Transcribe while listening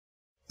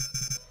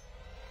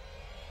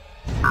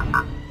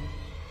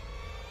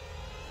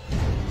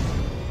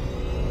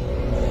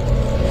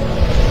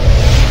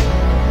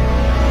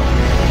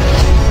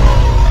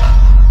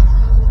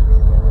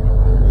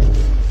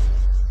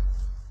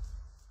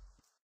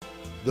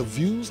The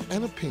views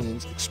and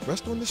opinions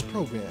expressed on this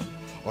program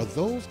are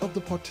those of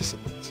the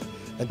participants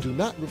and do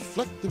not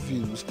reflect the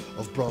views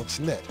of Bronx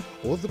Net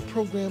or the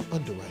program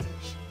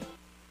underwriters.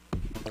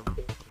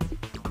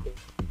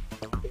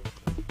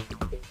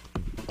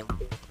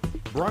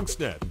 Bronx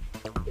Net.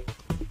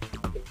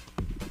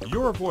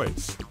 Your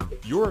voice,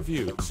 your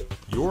views,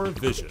 your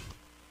vision.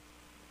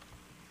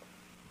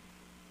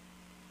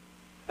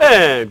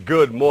 And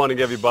good morning,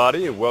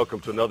 everybody, and welcome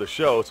to another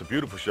show. It's a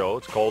beautiful show.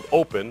 It's called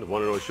Open, the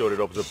one and only show that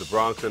opens up the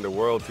Bronx and the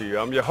world to you.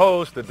 I'm your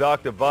host, the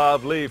Dr.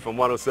 Bob Lee from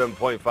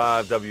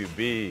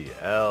 107.5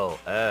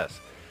 WBLS.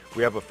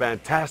 We have a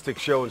fantastic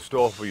show in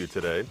store for you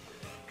today.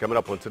 Coming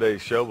up on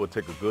today's show, we'll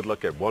take a good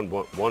look at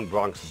one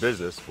Bronx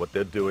business, what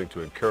they're doing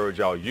to encourage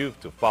our youth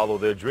to follow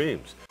their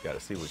dreams. Got to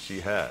see what she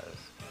has.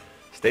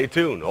 Stay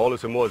tuned. All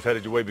this and more is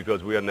headed your way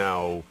because we are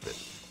now open.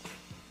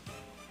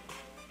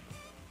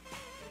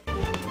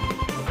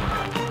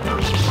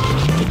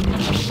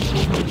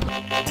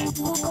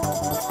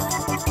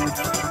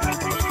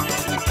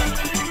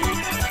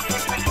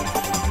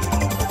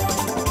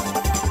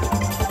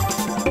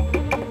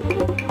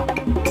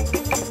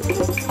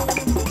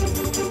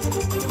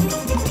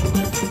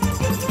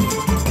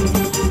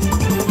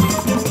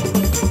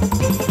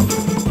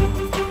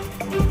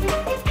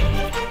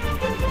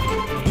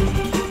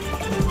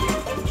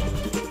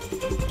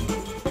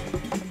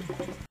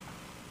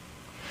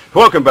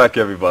 Welcome back,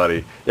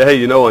 everybody. Yeah, hey,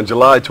 you know, on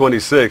July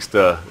 26th,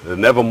 the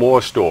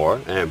Nevermore store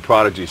and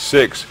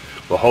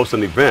PRODIGY6 will host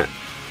an event,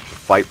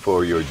 Fight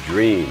for Your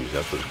Dreams.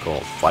 That's what it's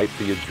called, Fight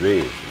for Your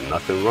Dreams.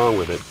 Nothing wrong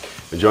with it.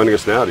 And joining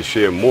us now to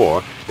share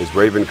more is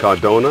Raven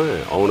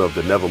Cardona, owner of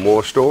the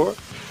Nevermore store,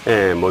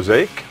 and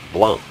Moisaque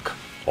Blanc,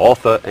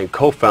 author and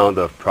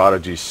co-founder of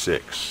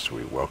PRODIGY6.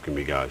 We welcome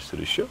you guys to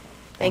the show.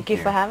 Thank you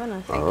for having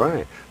us. All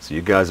right. So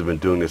you guys have been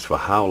doing this for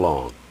how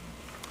long?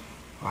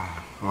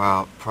 Wow.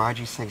 Well,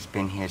 PRODIGY6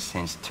 been here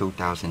since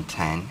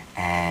 2010,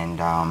 and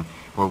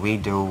what we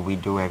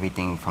do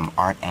everything from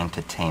art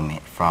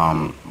entertainment,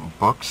 from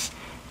books,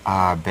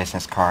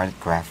 business cards,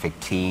 graphic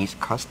tees,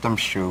 custom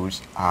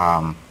shoes,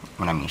 when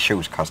I mean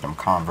shoes, custom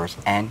Converse,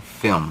 and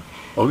film.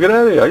 Oh, get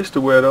out of here. I used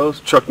to wear those.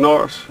 Chuck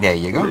Norris. There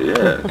you go.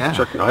 Yeah. Yeah.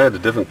 Chuck, I had the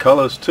different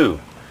colors, too.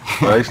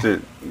 I used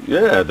to,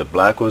 yeah, the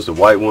black ones, the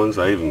white ones.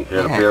 I even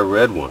had a pair of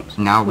red ones.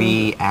 Now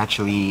we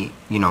actually,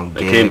 you know,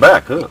 They came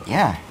back, huh?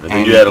 Yeah. And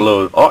then you add a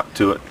little art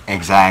to it.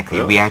 Exactly.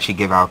 Yeah. We actually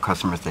give our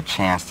customers the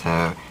chance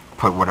to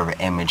put whatever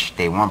image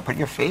they want. Put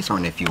your face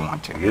on it if you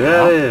want to. Yeah, you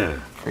know? yeah.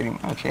 Pretty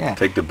much, yeah.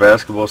 Take the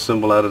basketball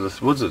symbol out of the,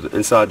 what's it,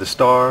 inside the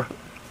star?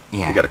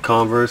 Yeah. You got a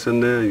Converse in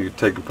there. You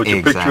put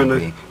your picture in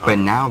there. But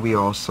now we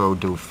also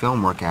do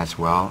film work as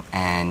well,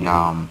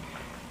 and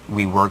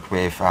we work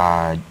with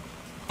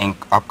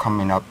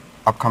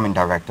upcoming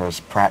directors,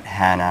 Pratt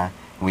Hanna.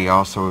 We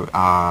also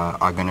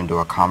are going to do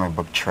a comic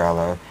book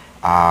trailer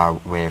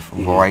with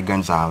Roy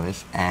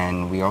Gonzalez,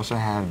 and we also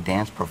have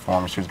dance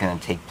performers who's going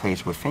to take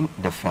place within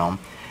the film,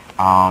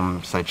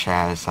 such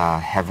as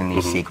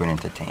Heavenly Secret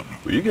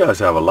Entertainment. Well, you guys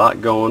have a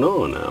lot going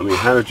on now. I mean,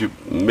 how did you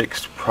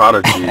mix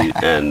Prodigy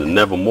and the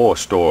Nevermore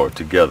store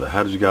together?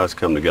 How did you guys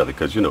come together?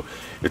 Because, you know,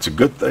 it's a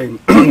good thing.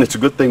 It's a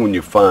good thing when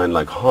you find,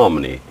 like,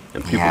 harmony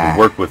and people to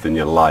work with in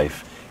your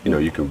life. You know,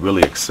 you can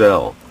really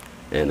excel.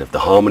 And if the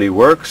harmony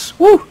works,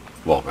 woo!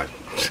 Well,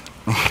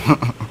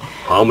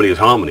 harmony is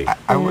harmony.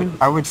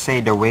 I would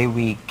say the way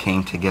we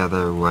came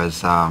together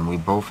was we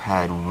both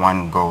had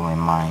one goal in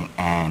mind,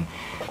 and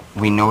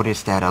we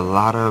noticed that a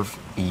lot of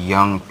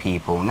young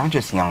people, not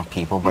just young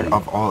people, but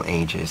of all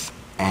ages,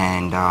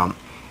 and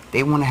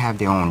they want to have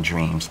their own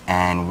dreams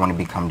and want to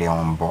become their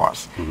own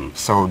boss.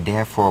 So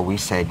therefore we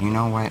said, you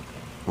know what,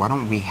 why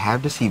don't we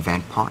have this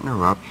event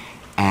partner up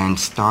and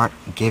start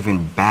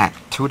giving back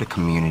to the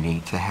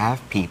community, to have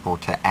people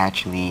to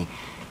actually,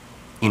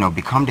 you know,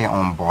 become their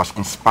own boss,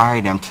 inspire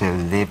them to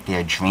live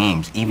their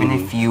dreams. Even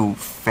if you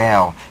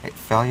fail,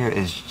 failure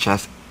is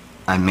just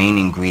a main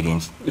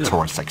ingredient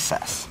towards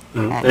success.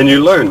 And you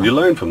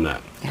learn from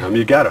that. I mean,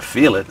 you got to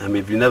feel it. I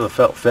mean, if you never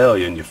felt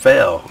failure and you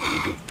fail,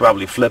 you can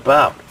probably flip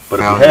out. But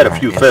if you had a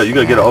few failures, you're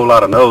going to get a whole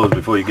lot of no's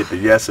before you get the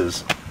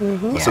yeses.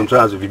 But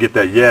sometimes if you get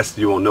that yes,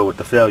 you won't know what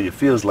the failure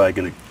feels like,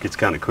 and it gets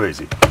kind of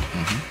crazy.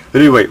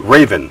 Anyway,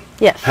 Raven,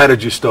 yes. How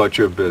did you start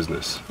your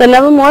business? The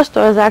Nevermore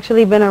store has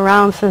actually been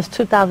around since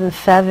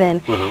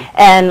 2007,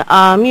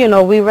 and you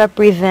know, we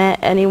represent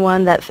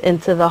anyone that's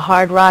into the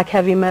hard rock,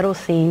 heavy metal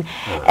scene.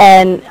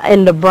 And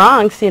in the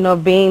Bronx, you know,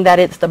 being that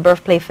it's the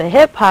birthplace of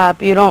hip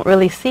hop, you don't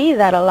really see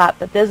that a lot,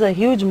 but there's a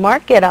huge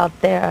market out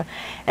there.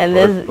 And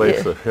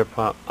Birthplace of hip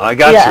hop. I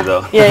got you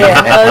though.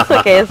 No, it's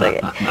okay, it's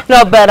okay.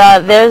 No,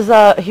 but there's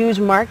a huge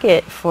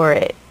market for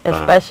it,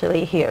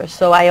 especially here.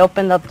 So I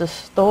opened up the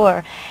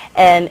store,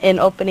 and in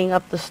opening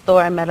up the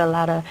store, I met a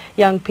lot of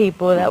young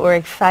people that were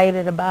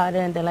excited about it,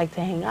 and they like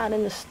to hang out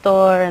in the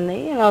store, and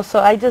they, you know,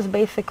 so I just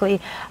basically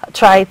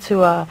tried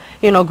to,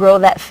 you know, grow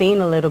that scene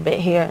a little bit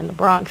here in the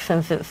Bronx,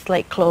 since it's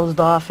like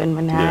closed off in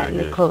Manhattan,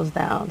 it closed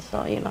down.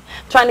 So, you know,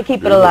 trying to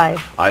keep it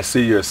alive. I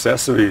see your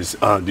accessories.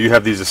 Do you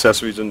have these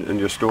accessories in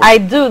your store? I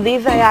do.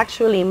 These I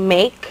actually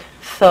make.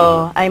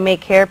 So I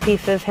make hair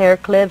pieces, hair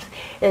clips.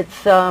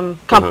 It's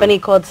company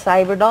called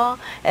Cyberdoll,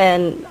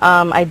 and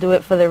I do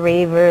it for the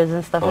ravers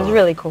and stuff. It's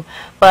really cool.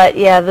 But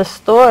yeah, the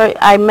store,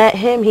 I met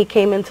him. He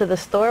came into the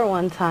store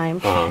one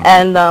time,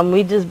 and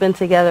we've just been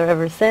together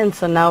ever since.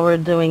 So now we're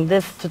doing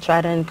this to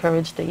try to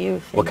encourage the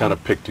youth. What kind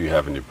of pick do you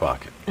have in your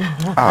pocket?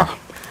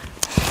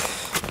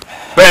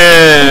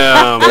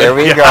 Bam! There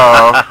we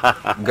go.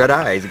 Good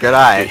eyes, good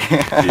eye.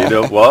 You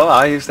know, well,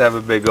 I used to have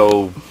a big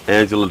old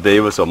Angela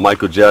Davis or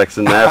Michael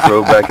Jackson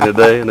afro back in the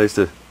day, and I used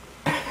to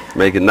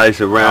make it nice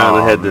and round.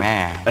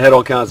 I had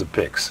all kinds of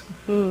picks,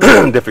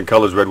 different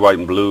colors, red, white,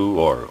 and blue,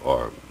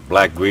 or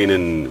black, green,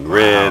 and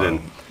red,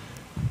 and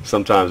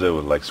sometimes it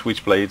was like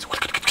switchblades.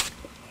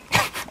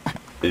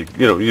 You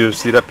know, you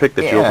see that pick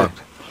that you opened?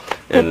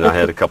 And I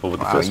had a couple with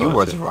the twist on it. You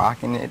was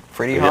rocking it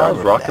pretty hard. Yeah, I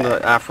was rocking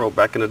the afro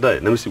back in the day.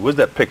 Let me see, where's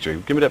that picture?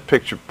 Give me that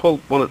picture. Pull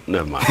one of,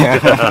 never mind.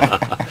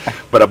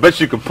 But I bet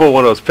you can pull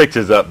one of those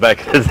pictures up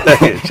back in the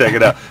day and check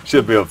it out.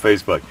 Should be on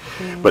Facebook.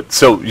 But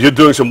so you're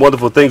doing some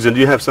wonderful things, and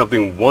you have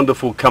something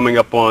wonderful coming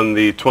up on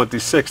the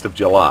 26th of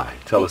July.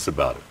 Tell us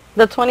about it.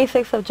 The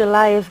 26th of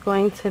July is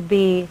going to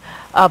be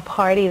a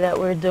party that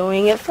we're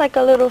doing. It's like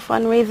a little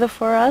fundraiser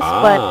for us,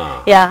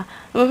 but yeah.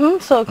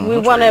 So we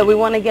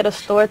want to get a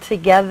store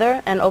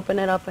together and open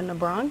it up in the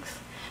Bronx.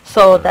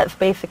 So that's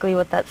basically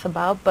what that's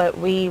about. But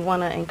we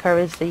want to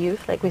encourage the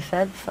youth, like we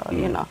said. So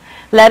you know,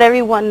 let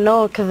everyone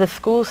know, because the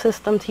school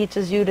system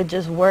teaches you to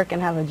just work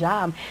and have a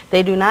job.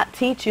 They do not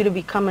teach you to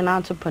become an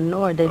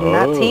entrepreneur. They do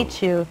not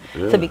teach you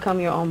to become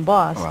your own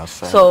boss. Well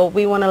said. So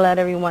we want to let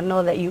everyone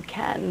know that you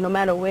can, no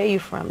matter where you're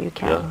from, you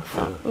can.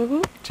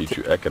 Teach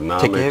you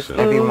economics. To give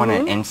everyone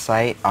an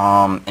insight,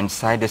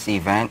 inside this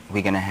event,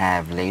 we're going to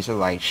have laser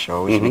light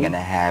shows. We're going to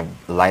have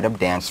light up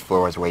dance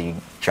floors where you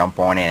jump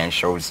on it and it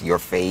shows your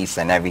face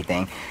and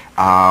everything.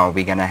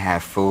 We're going to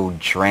have food,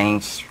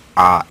 drinks.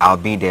 I'll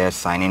be there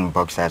signing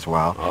books as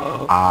well.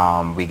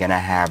 We're going to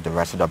have the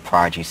rest of the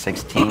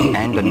PRODIGY6 team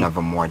and the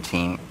NEVERMORE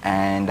team,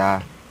 and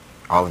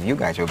all of you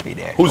guys will be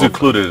there. Who's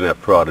included in that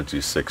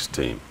PRODIGY6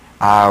 team?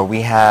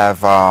 We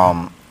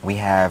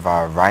have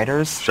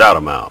writers. Shout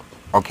them out.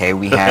 Okay,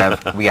 we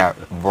got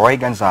Roy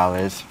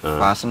Gonzalez,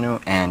 Fasanu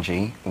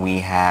Angie, we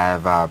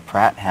have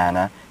Pratt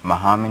Hannah,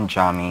 Muhammad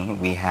Jami,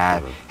 we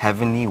have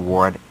Heavenly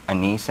Ward,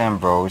 Anise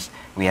Ambrose,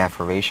 we have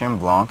Moisaque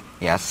Blanc,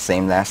 yes,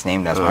 same last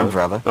name, that's my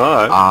brother.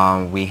 All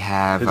right. We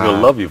have... He's going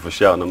to love you for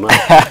shouting them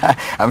out.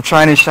 I'm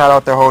trying to shout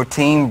out the whole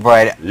team,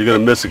 but... You're going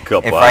to miss a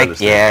couple, if I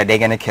understand. Yeah, they're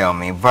going to kill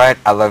me, but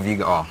I love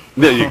you all.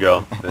 There you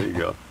go, there you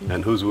go.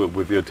 And who's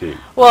with your team?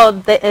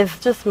 Well, it's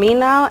just me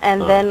now,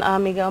 and then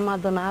Miguel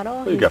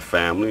Maldonado. You got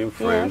family and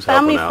friends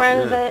family,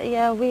 helping friends,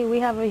 out. we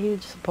have a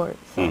huge support,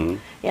 so,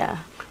 yeah.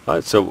 All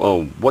right,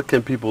 so what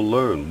can people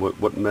learn?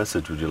 What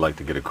message would you like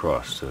to get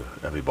across to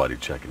everybody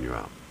checking you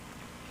out?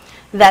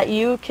 That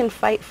you can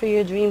fight for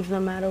your dreams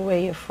no matter where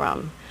you're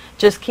from.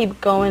 Just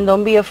keep going.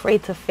 Don't be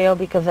afraid to fail,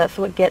 because that's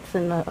what gets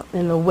in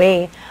the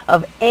way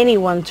of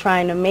anyone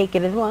trying to make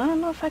it. Is, well, I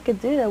don't know if I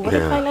could do that. What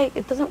if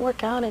it doesn't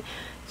work out? And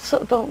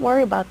so don't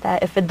worry about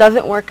that. If it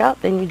doesn't work out,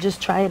 then you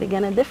just try it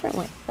again a different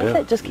way. That's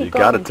it. Just keep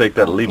going. You got to take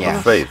that leap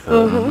of faith.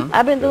 Huh?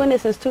 I've been doing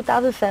this since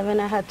 2007.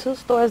 I had 2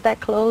 stores that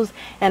closed,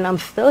 and I'm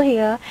still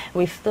here.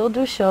 We still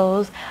do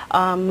shows.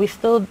 We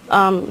still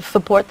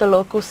support the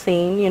local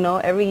scene. You know,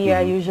 every year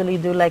I usually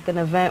do like an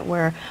event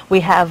where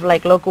we have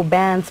like local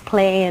bands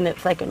play, and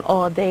it's like an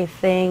all-day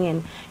thing.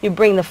 And you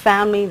bring the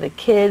family, the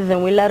kids,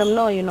 and we let them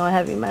know, you know,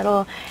 heavy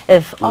metal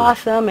is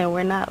awesome, and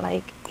we're not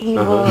like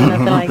evil or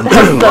nothing like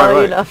that.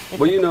 So, you know.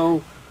 Well, you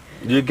know,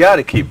 you got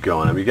to keep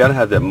going. I mean, you got to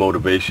have that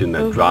motivation,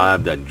 that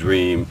drive, that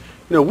dream.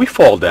 You know, we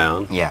fall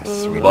down.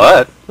 Yes.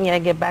 But you gotta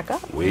get back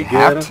up. We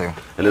get up.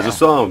 And there's a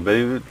song,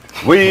 baby.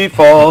 We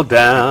fall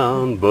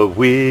down, but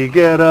we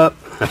get up.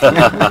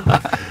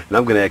 And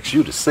I'm going to ask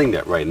you to sing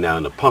that right now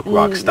in the punk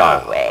rock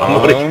style.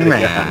 Oh,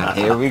 man.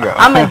 Here we go.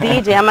 I'm a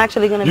DJ. I'm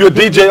actually going to be... You're a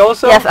DJ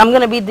also? Yes, I'm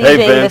going to be DJing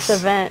this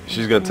event.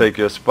 She's going to take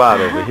your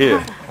spot over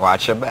here.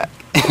 Watch your back.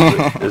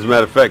 As a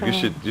matter of fact,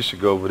 you should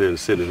go over there and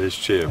sit in his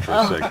chair for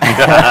a second.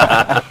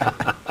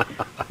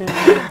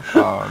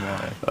 Oh,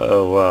 man.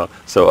 Oh, wow.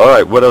 So, all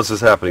right, what else is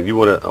happening? You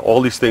want to...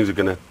 All these things are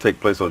going to take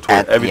place on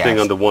 20... Everything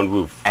under one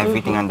roof.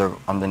 Everything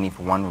underneath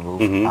one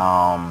roof.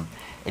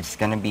 It's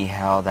going to be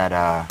held at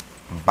a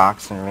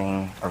boxing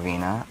ring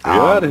arena,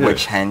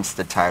 which hence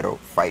the title,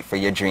 Fight for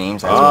Your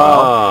Dreams, as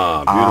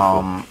well.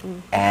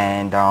 Beautiful.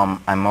 And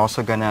I'm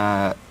also going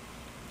to...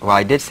 Well,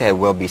 I did say I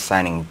will be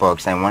signing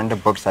books, and one of the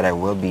books that I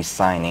will be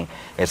signing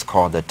is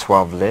called The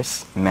 12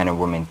 Lists Men and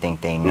Women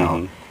Think They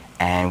Know.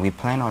 And we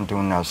plan on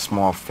doing a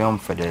small film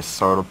for this.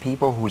 So the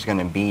people who's going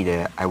to be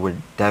there, I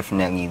would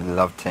definitely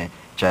love to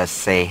just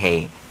say,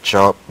 hey,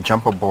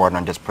 jump aboard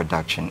on this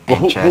production.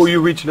 Well, who are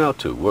you reaching out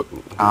to? Who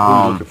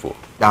are you looking for?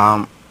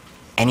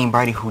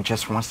 Anybody who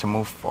just wants to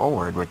move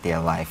forward with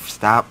their life.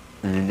 Stop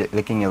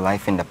looking your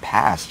life in the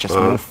past. Just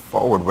move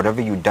forward.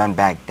 Whatever you done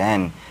back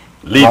then,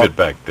 Leave it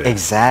back there.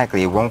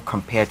 Exactly. It won't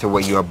compare to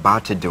what you're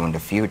about to do in the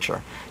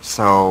future.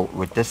 So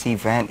with this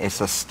event,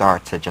 it's a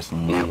start to just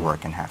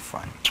network and have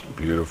fun.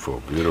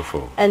 Beautiful,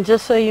 beautiful. And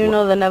just so you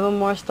know, the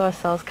Nevermore store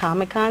sells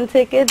Comic-Con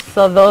tickets.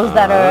 So those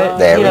that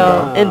are, you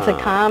know, into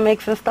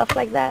comics and stuff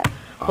like that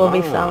will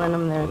be selling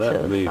them there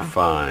Let too. me So.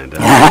 find.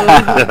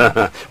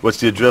 What's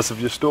the address of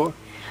your store?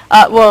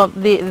 Well,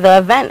 the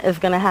event is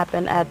going to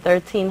happen at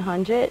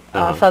 1300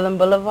 Southern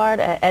Boulevard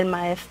at El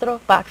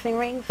Maestro Boxing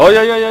Rings. Oh,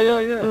 yeah.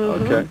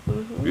 Okay.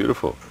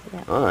 Beautiful.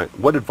 Yeah. All right.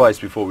 What advice,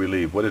 before we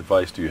leave, what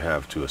advice do you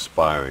have to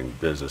aspiring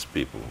business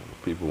people,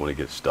 people who want to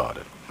get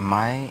started?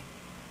 My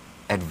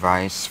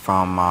advice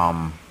from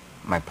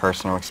my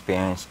personal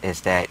experience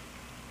is that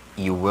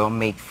you will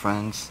make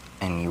friends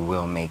and you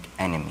will make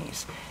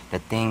enemies. The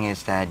thing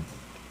is that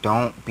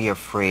don't be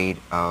afraid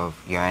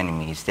of your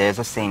enemies. There's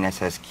a saying that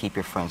says keep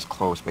your friends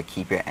close but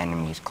keep your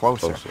enemies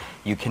closer.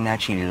 You can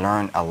actually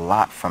learn a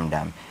lot from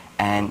them.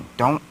 And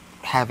don't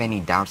have any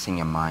doubts in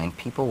your mind.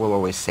 People will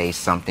always say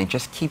something.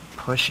 Just keep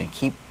pushing.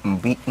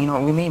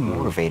 Remain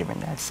motivated,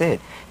 and that's it.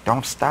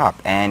 Don't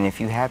stop. And if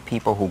you have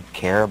people who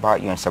care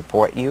about you and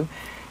support you,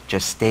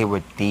 just stay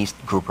with these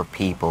group of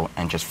people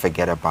and just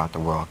forget about the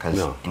world. Because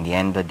in the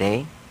end of the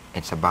day,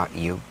 it's about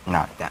you,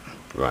 not them.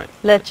 Right.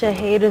 Let your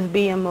haters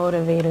be your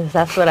motivators.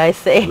 That's what I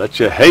say. Let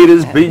your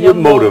haters be your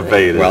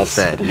motivators. Well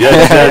said.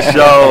 Yes,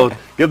 y'all.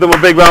 Give them a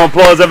big round of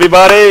applause,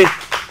 everybody.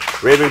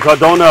 Raven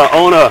Cardona,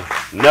 owner,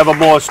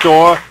 Nevermore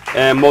store,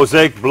 and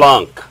Moisaque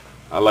Blanc.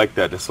 I like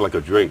that. It's like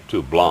a drink,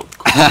 too, Blanc.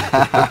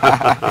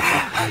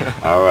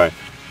 All right.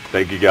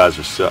 Thank you guys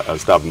for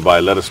stopping by.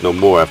 Let us know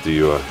more after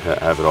you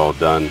have it all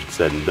done,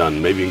 said and done.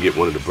 Maybe you can get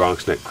one of the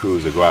Bronx Net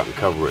crews to go out and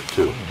cover it,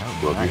 too.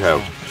 Well, if you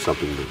have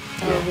something to,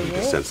 you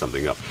can send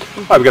something up.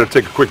 All right, we've got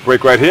to take a quick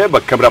break right here,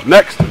 but coming up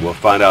next, we'll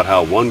find out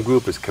how one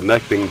group is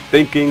connecting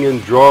thinking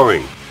and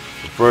drawing.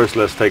 But first,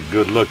 let's take a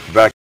good look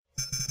back.